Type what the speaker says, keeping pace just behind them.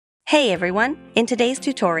Hey everyone! In today's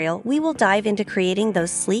tutorial, we will dive into creating those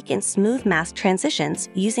sleek and smooth mask transitions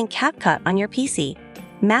using CapCut on your PC.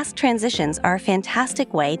 Mask transitions are a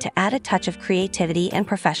fantastic way to add a touch of creativity and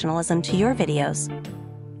professionalism to your videos.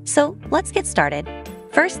 So let's get started.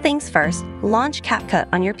 First things first, launch CapCut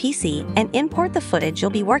on your PC and import the footage you'll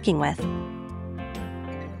be working with.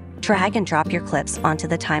 Drag and drop your clips onto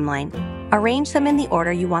the timeline. Arrange them in the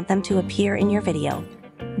order you want them to appear in your video.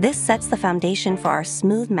 This sets the foundation for our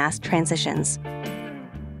smooth mask transitions.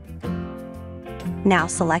 Now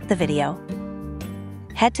select the video.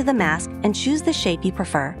 Head to the mask and choose the shape you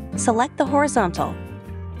prefer. Select the horizontal.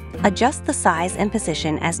 Adjust the size and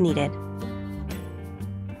position as needed.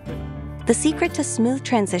 The secret to smooth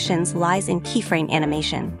transitions lies in Keyframe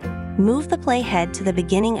Animation. Move the playhead to the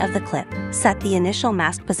beginning of the clip. Set the initial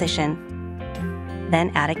mask position.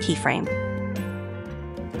 Then add a keyframe.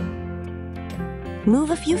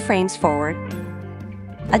 Move a few frames forward.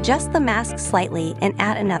 Adjust the mask slightly and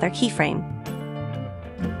add another keyframe.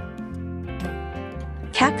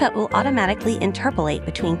 CapCut will automatically interpolate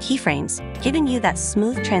between keyframes, giving you that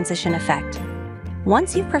smooth transition effect.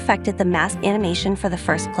 Once you've perfected the mask animation for the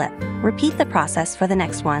first clip, repeat the process for the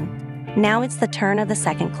next one. Now it's the turn of the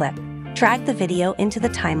second clip. Drag the video into the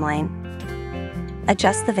timeline.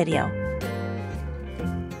 Adjust the video.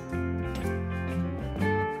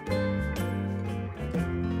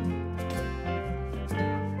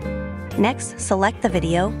 Next, select the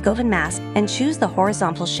video, go to Mask, and choose the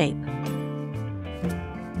horizontal shape.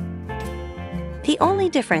 The only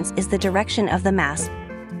difference is the direction of the mask.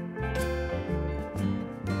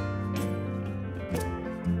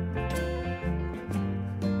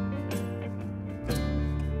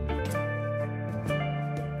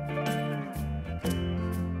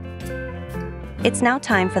 It's now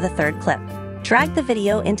time for the third clip. Drag the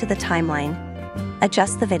video into the timeline.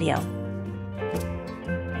 Adjust the video.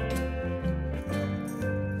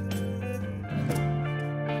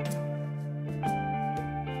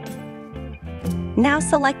 Now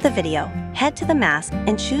select the video, head to the mask,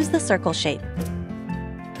 and choose the circle shape.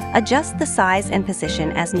 Adjust the size and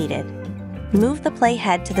position as needed. Move the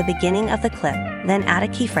playhead to the beginning of the clip, then add a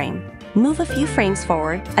keyframe. Move a few frames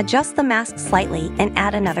forward, adjust the mask slightly, and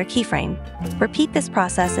add another keyframe. Repeat this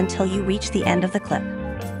process until you reach the end of the clip.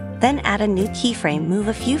 Then add a new keyframe, move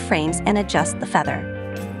a few frames, and adjust the feather.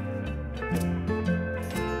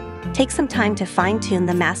 Take some time to fine-tune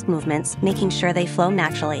the mask movements, making sure they flow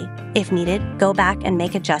naturally. If needed, go back and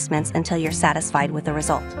make adjustments until you're satisfied with the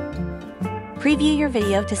result. Preview your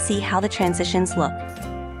video to see how the transitions look.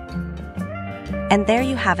 And there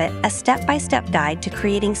you have it, a step-by-step guide to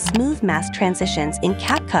creating smooth mask transitions in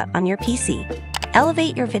CapCut on your PC.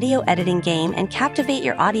 Elevate your video editing game and captivate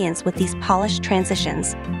your audience with these polished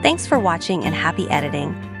transitions. Thanks for watching and happy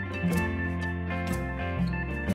editing.